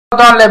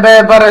طبعا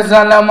لبه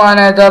برزان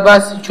لمانه دا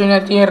باسی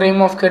چونەتی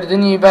ریموف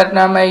کردنی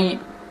بەرنامەی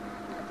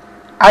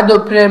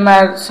adobe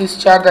premiere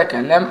cs4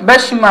 دەکەن لە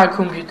بەشی my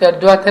computer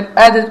دواتر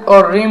edit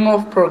or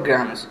remove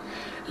programs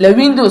لە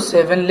windows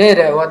 7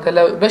 لێرە واتە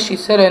لە بەشی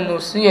سەرە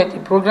نووسیەتی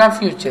program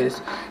features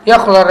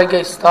یاخۆ لە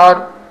ڕێگەی start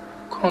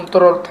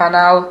control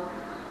panel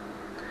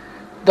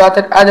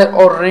دواتر edit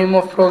or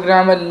remove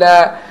program لە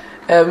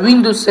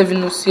windows 7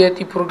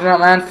 نووسیەتی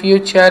program and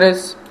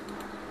features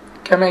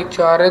کەمێک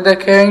چارە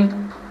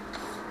دەکەین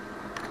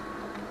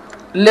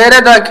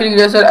لێرەدا کلیک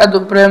لەسەر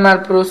adobe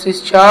premiere pro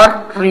cs4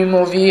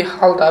 ریمووی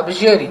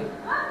هەڵدابژێرین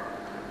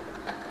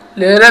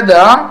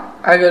لێرەدا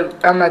ئەگەر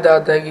ئەمەدا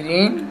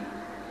دەگرین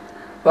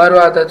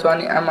واروها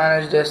دەتوانین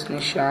ئەمانەش دەست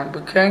نیشان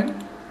بکەین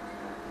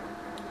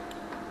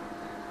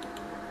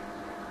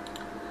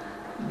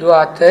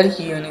دواتر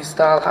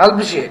uninstall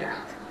هەڵبژێرە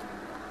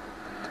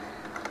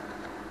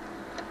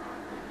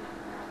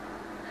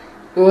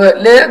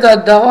لێرەدا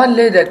داوا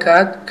لێ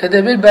دەکات کە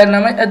دەبێت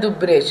بەرنامەی adobe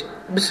برێج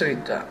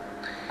بسڕیتە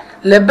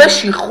لە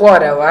بەشی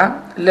خوارەوە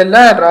لە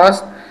لای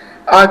ڕاست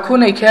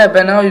ئاکۆنێکە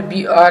بە ناوی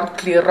br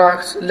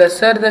clearax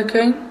لەسەر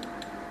دەکەین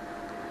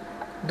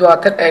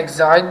دواتر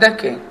exit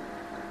دەکەین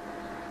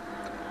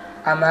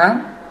ئەمە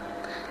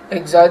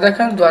exit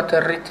دەکەین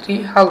دواتر ریتری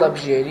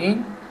هەڵدەبژێرین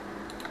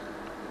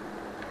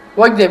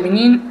وەک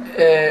دەبینین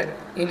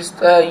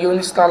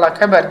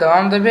یونیستاڵەکە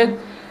بەردەوام دەبێت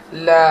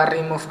لە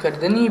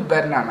ریموفکردنی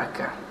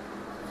بەرنامەکە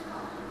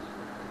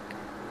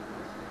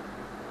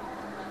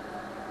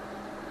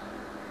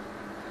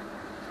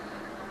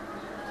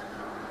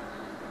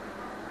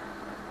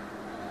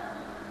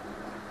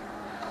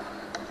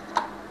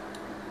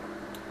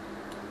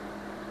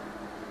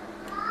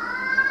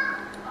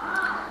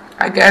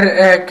ئەگەر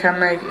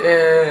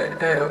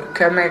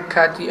کەمێک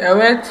کاتی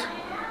ئەوێت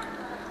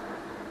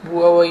بۆ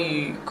ئەوەی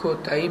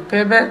کۆتایی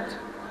پێبێت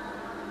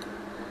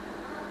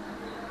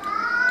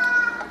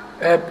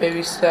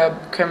پێویستە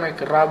کەمێک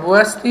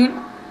ڕابوەستین